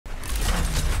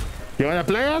You wanna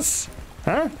play us?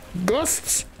 Huh?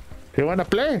 Ghosts? You wanna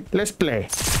play? Let's play.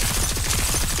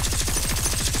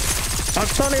 I'm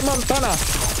Tony Montana.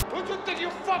 Who do you think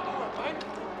you're fucking with, man?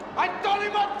 I'm Tony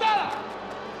Montana!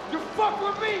 You fuck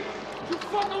with me, you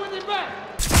fucking with me back!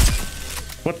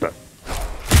 What the?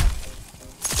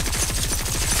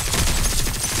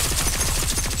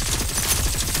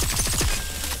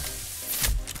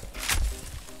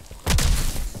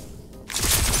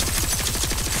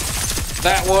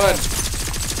 That one!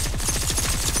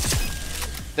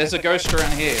 There's a ghost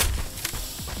around here.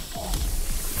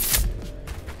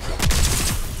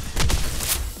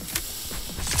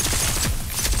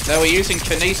 They were using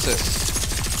kinesis.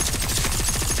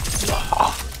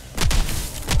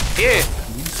 Here!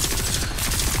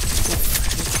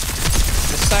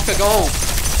 The sack of gold.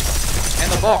 In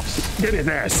the box. Get his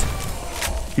ass.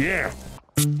 Yeah.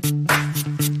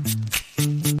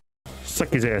 Suck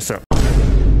his ass up.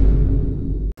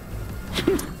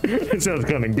 It sounds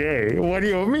kind of gay. What do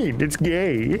you mean? It's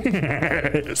gay.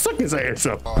 Suck his ass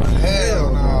up. Oh,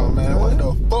 hell no, man. What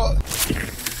the fuck?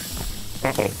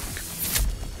 Uh-oh.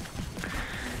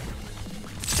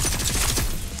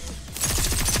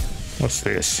 What's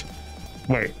this?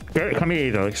 Wait, come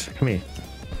here, Alex. Come here.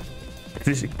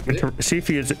 See if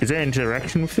is there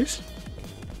interaction with this?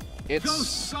 It's...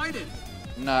 Ghost-sighted!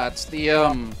 Nah, it's the,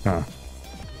 Oh.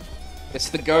 It's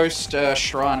the ghost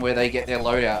shrine where they get their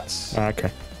loadouts. Oh,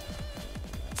 okay.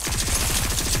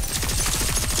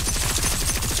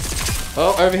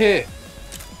 Oh, over here.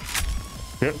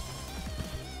 Yep.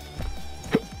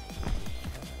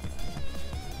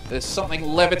 There's something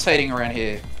levitating around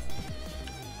here.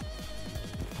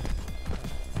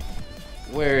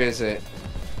 Where is it?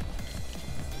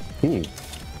 Ooh.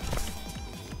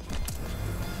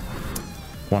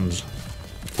 One's...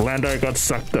 Lando got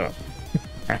sucked up.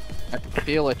 I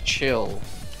feel a chill.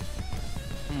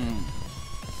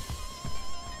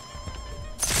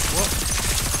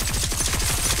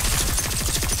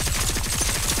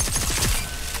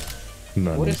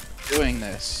 None. What is doing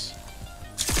this?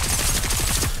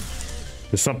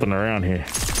 There's something around here.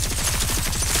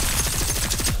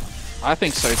 I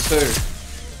think so too.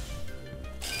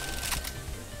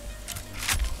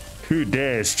 Who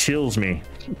dares chills me?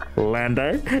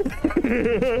 Lando?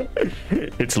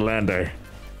 It's Lando.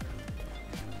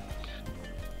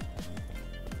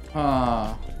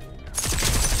 Ah.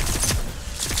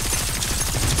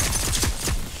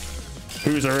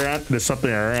 Who's around? There's something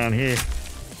around here.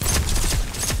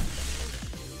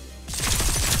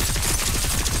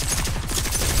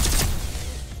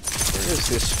 Where is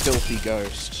this filthy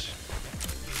ghost?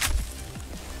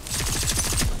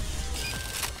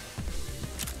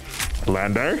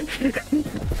 Lando?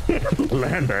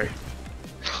 Lando?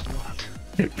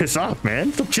 Piss off,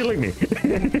 man. Stop chilling me.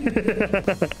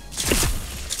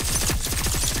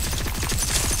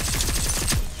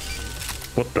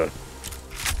 What the?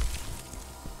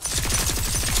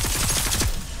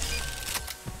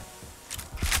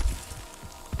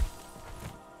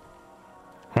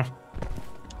 Huh?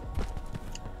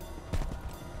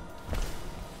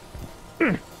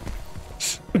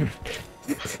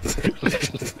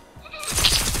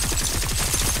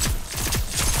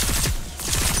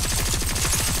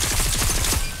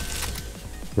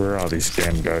 Where are these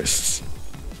damn ghosts?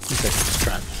 They can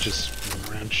strap, just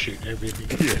run around, shoot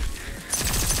everything. Yeah.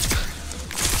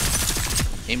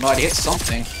 He might hit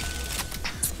something.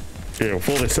 Yeah, with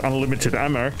all this unlimited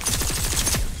ammo.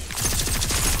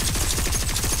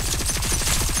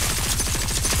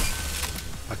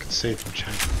 I can see from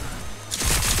changing that.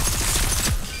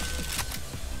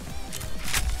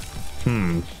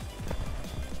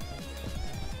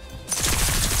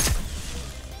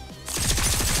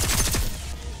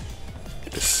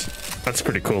 That's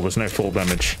pretty cool. There's no fall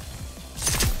damage.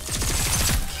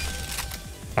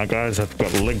 Our guys have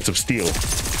got legs of steel.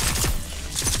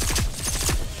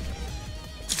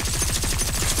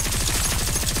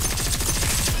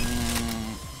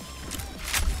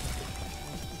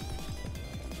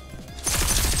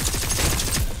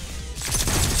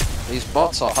 These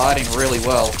bots are hiding really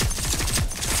well.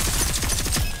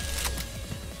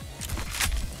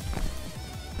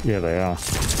 Yeah, they are.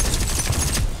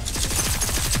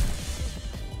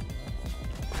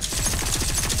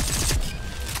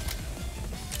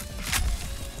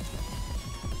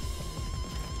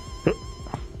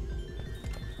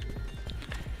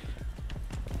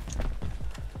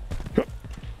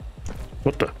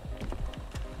 What the? Is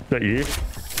that you?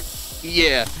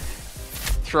 Yeah.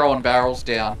 Throwing barrels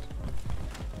down.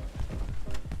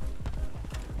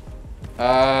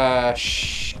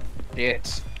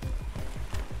 Shit.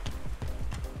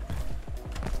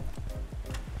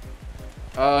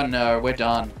 Oh no, we're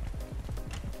done.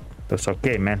 That's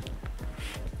okay, man.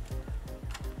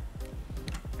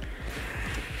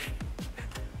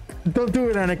 Don't do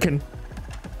it, Anakin.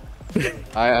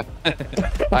 I have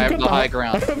the high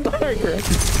ground. I have the high ground.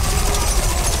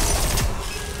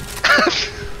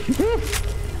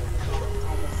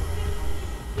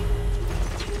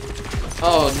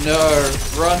 Oh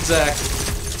no, run, Zach.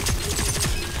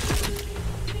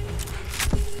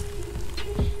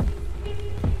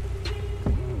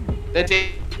 They're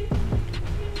dead.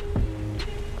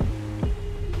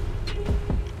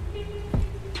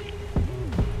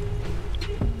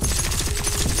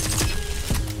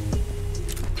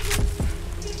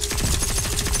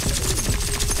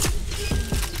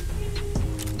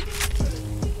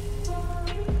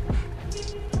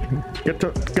 Get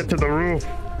to the roof.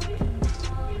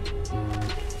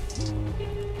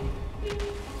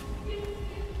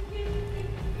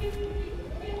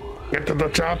 Get to the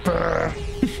chopper.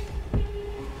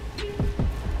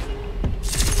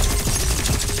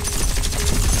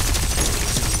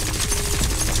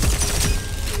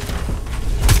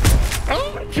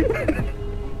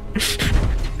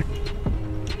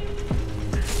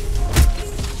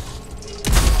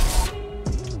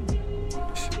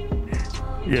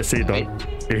 Yes, E-Dog.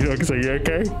 E-Dogs, are you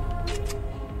okay?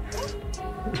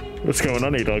 What's going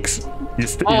on, E-Dogs?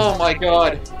 Oh my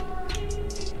god.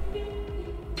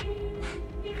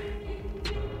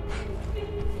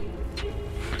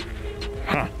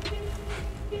 Huh.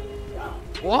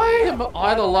 Why am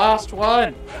I the last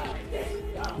one?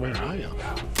 Where are you?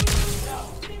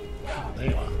 Oh, there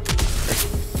you are.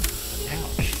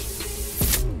 Ouch.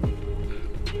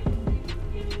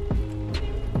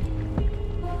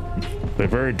 They're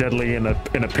very deadly in a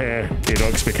pair.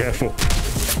 E-Dogs, be careful.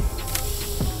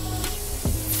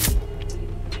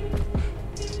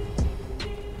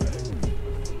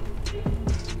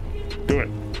 Do it.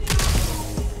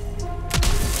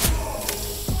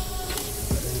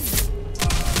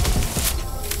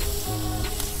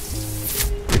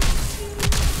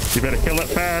 You better kill it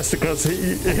fast because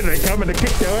they're coming to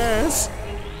kick your ass.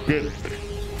 Good.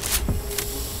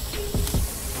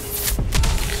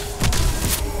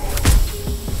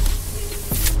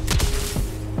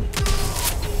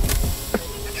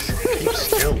 Keep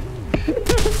still.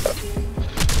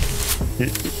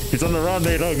 He's on the run,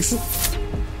 E-Dogs.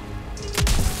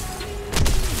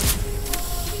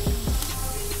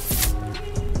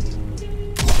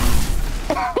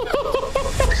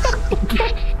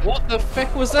 What the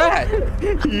fuck was that?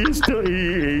 He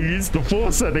used the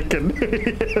force, Anakin.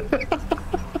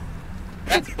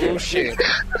 That's bullshit.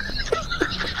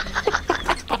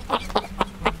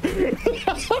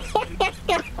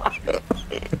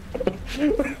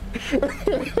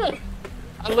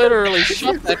 I literally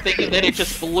shot that thing and then it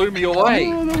just blew me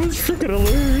away. Oh, that was freaking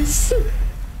hilarious.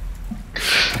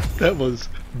 That was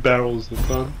barrels of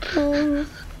fun.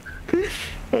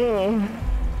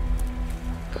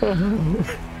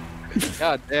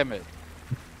 God damn it.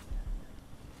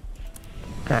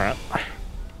 Alright.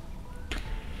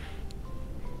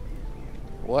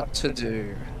 What to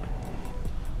do?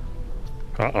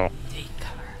 Uh-oh.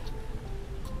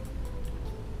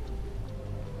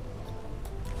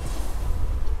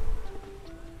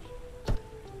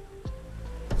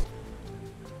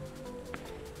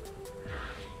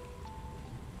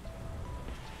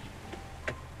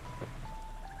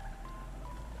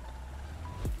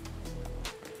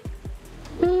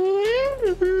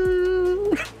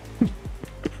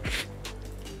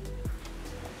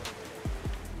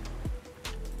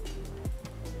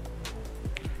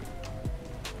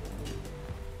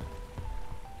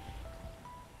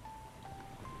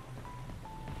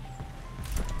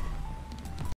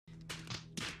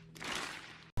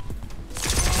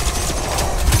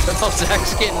 Oh,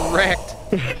 Zach's getting wrecked.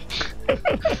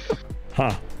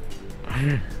 Huh.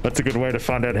 That's a good way to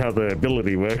find out how the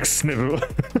ability works. Never.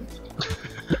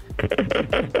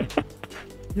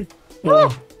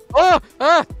 Oh! Oh!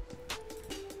 Ah!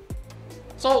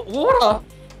 Salt water!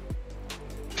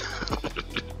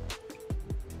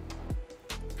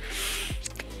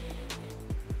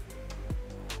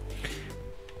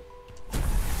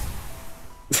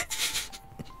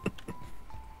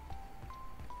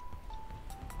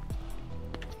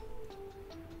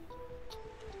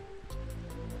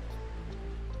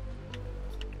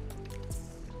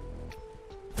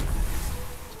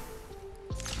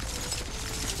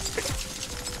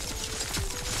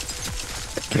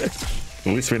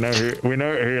 At least we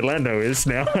know who Orlando is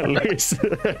now. At least.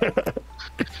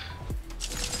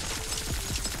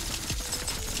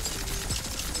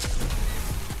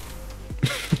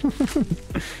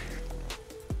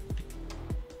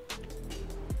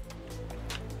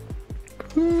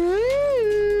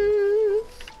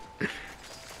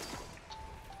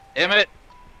 Damn it!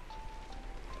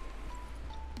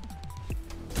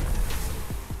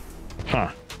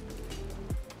 Huh.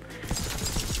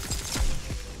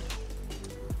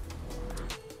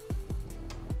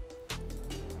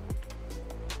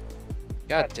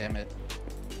 God damn it.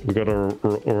 We gotta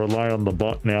rely on the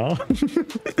bot now.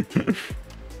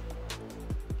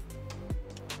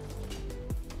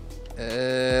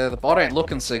 The bot ain't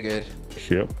looking so good.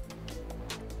 Yep.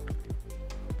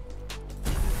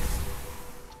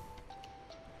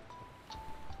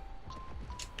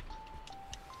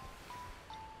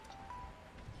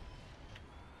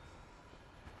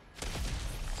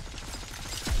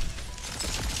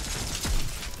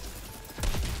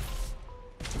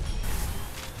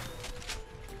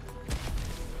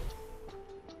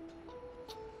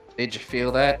 Did you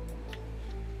feel that?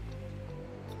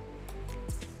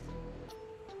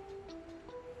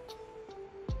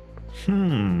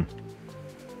 Hmm.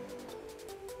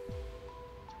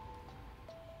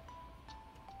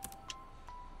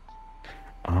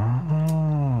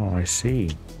 Oh, I see.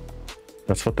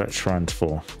 That's what that shrine's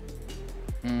for.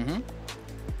 Mm-hmm.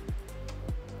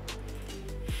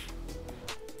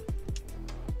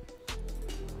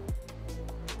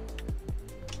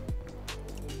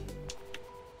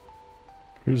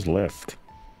 Who's left?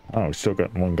 Oh, we still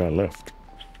got one guy left.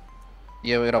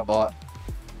 Yeah, we got a bot.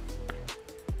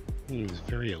 He was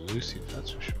very elusive,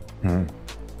 that's for sure. Hmm.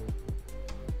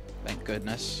 Thank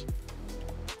goodness.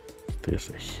 There's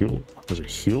a heal. There's a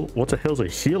heal. What the hell's a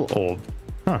heal orb?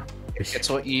 Huh. It's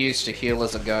what you use to heal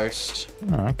as a ghost.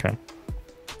 Oh, okay.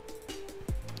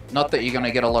 Not that you're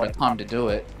gonna get a lot of time to do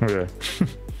it. Yeah.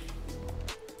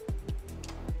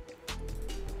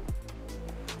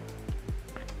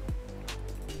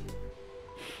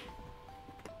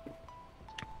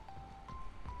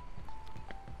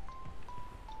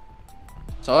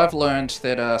 So I've learned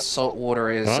that salt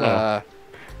water is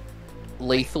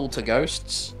lethal to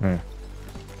ghosts. Yeah.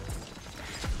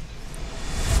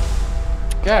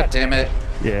 God damn it.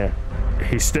 Yeah.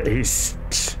 He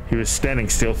was standing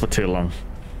still for too long.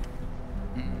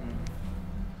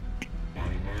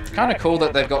 It's kind of cool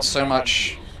that they've got so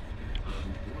much,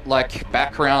 like,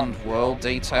 background world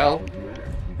detail,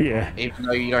 Yeah. even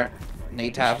though you don't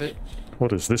need to have it.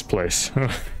 What is this place?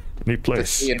 New The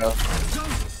place. theater.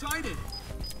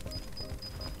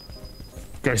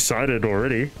 Guy sighted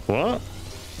already. What?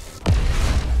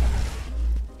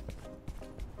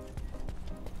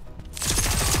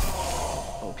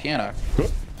 Oh, piano.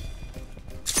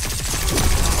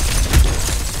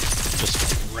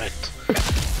 Just wrecked.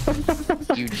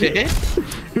 You did?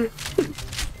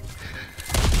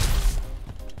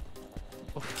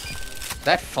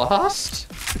 That fast?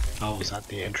 I was at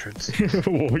the entrance.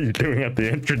 What were you doing at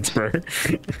the entrance, bro?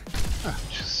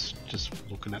 Just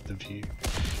looking at the view.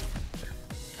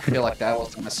 I feel like that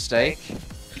was a mistake.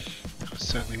 It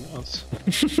certainly was.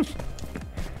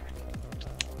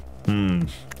 Hmm.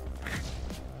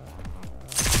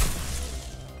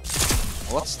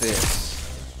 What's this?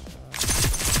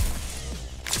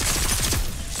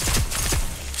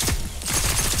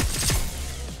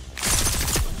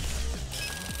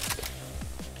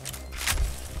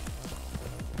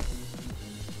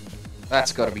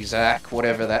 That's gotta be Zach,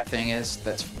 whatever that thing is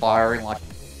that's firing like.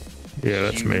 Yeah,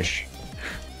 that's me. huge.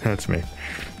 That's me.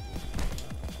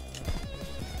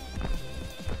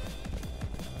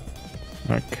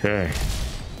 Okay.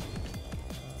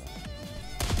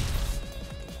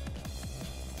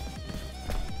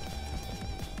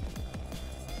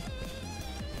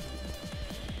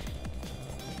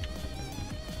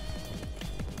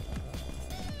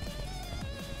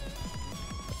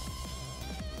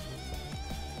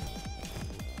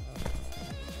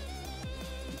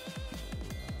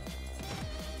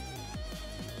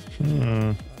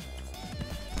 Hmm.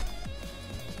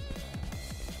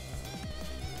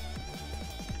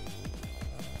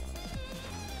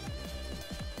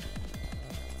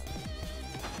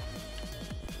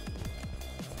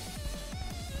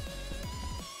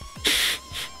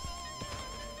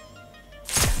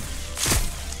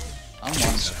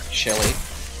 Someone's chilly.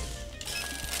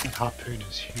 That harpoon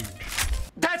is huge.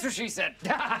 That's what she said.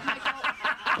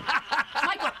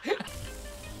 Michael.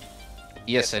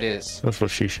 Yes, it is. That's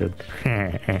what she should.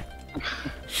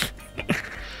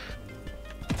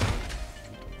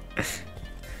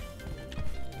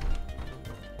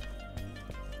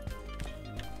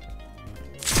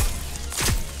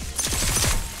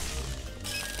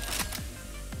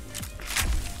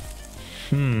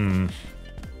 Hmm.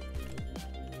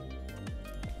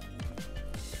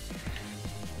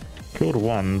 Killed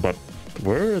one, but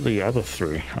Where are the other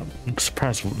three? I'm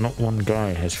surprised not one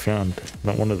guy has found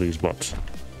not one of these bots.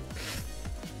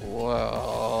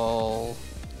 Well,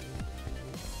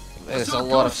 there's a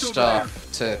lot of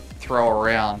stuff to throw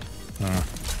around.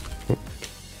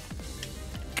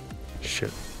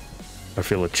 Shit. I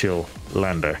feel a chill.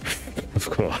 Lando, of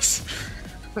course.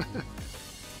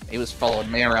 He was following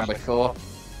me around before.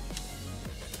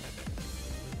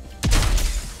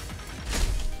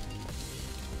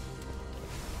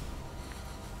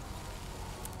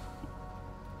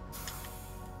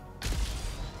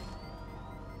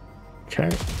 Okay.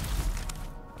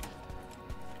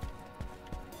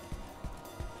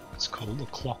 It's cool. The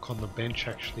clock on the bench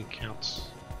actually counts.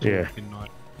 Yeah. Midnight.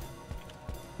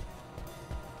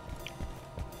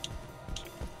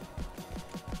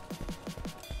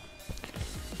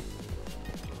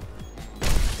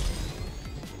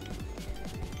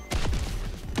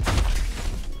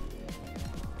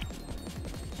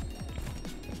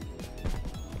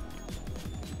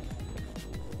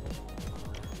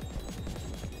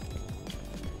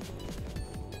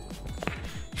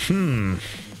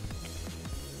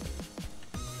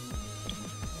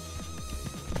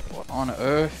 What on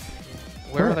earth?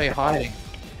 Where are they hiding?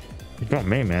 You got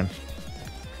me, man.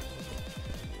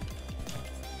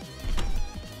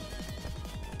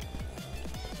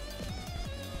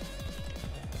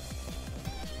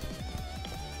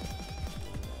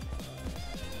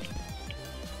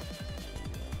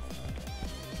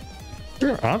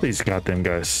 Where are these goddamn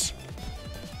guys?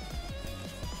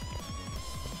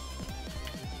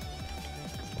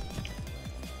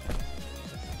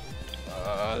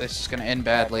 This is gonna end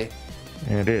badly.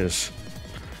 It is.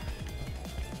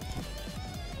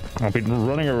 I've been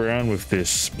running around with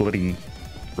this bloody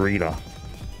reader.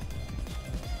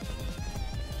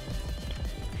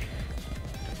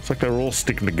 It's like they're all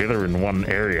sticking together in one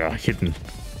area, hidden.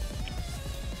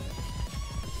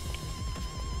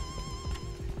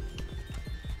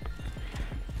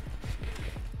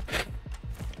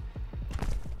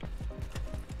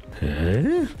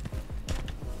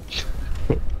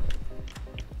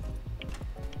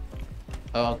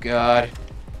 Oh god.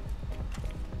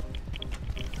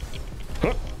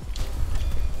 Huh.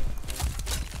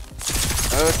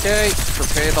 Okay,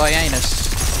 prepare thy anus.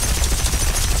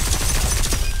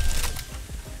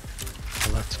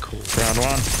 Oh, that's cool. Round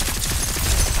one.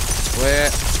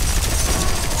 Where?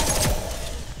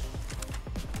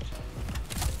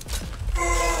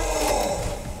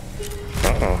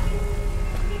 Uh-oh.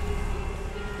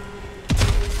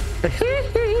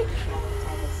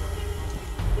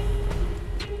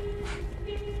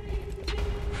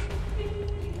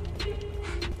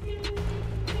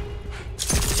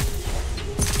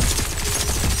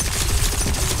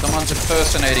 Someone's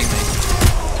impersonating me.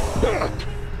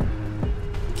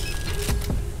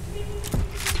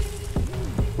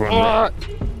 What?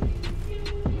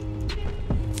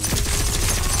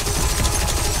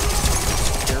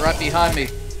 You're right behind me.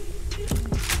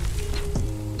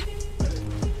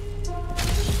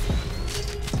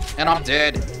 And I'm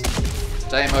dead.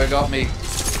 Damo got me.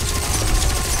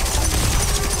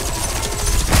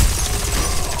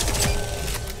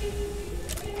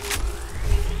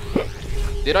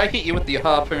 Did I hit you with the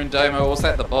harpoon, Damo, or was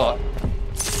that the bot?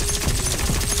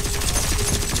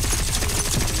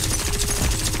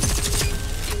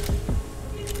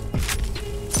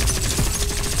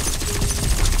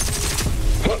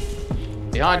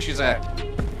 Behind you, Zach.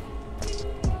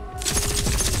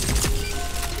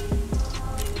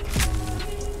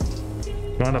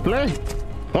 You wanna play?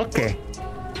 Okay.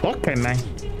 Okay, man.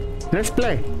 Let's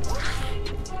play.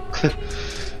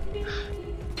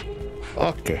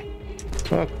 Okay.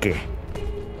 Okay.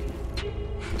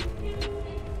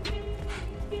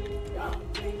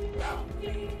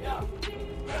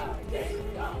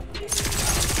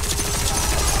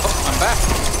 Oh, I'm back.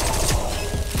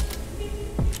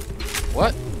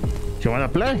 What? You wanna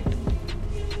play?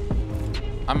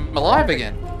 I'm alive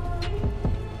again.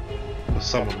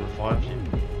 Someone revived you.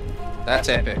 That's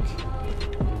epic.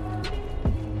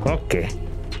 Okay.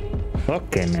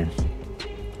 Okay, man.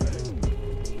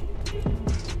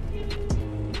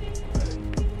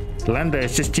 Lando,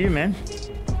 it's just you, man.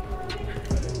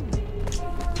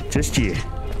 Just you.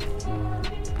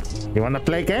 You wanna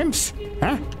play games?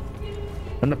 Huh?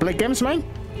 Wanna play games, man?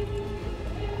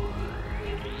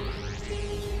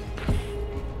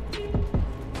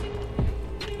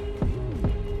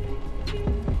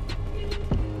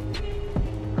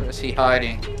 Where is he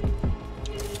hiding?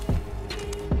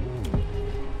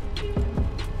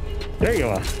 There you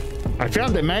are. I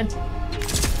found it, man.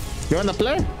 You wanna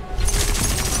play?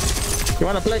 You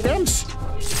wanna play games?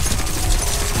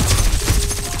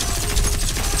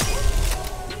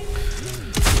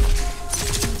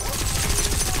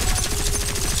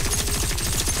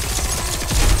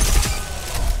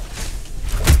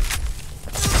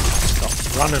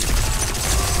 running.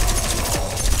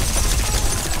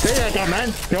 There you go,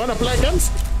 man. You wanna play games?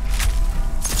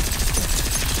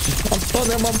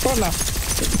 Montana.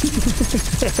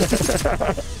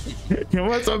 You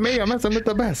mess with me, I mess with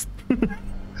the best.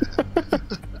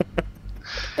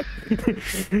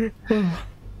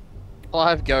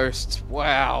 Live ghosts.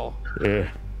 Wow. Yeah.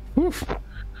 Oof.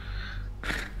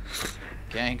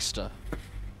 Gangster.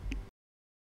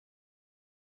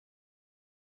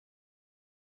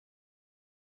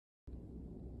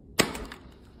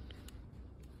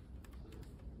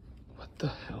 What the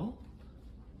hell?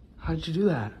 How did you do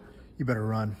that? You better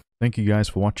run. Thank you guys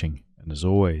for watching, and as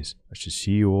always, I shall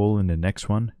see you all in the next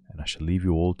one, and I shall leave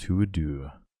you all to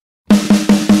adieu.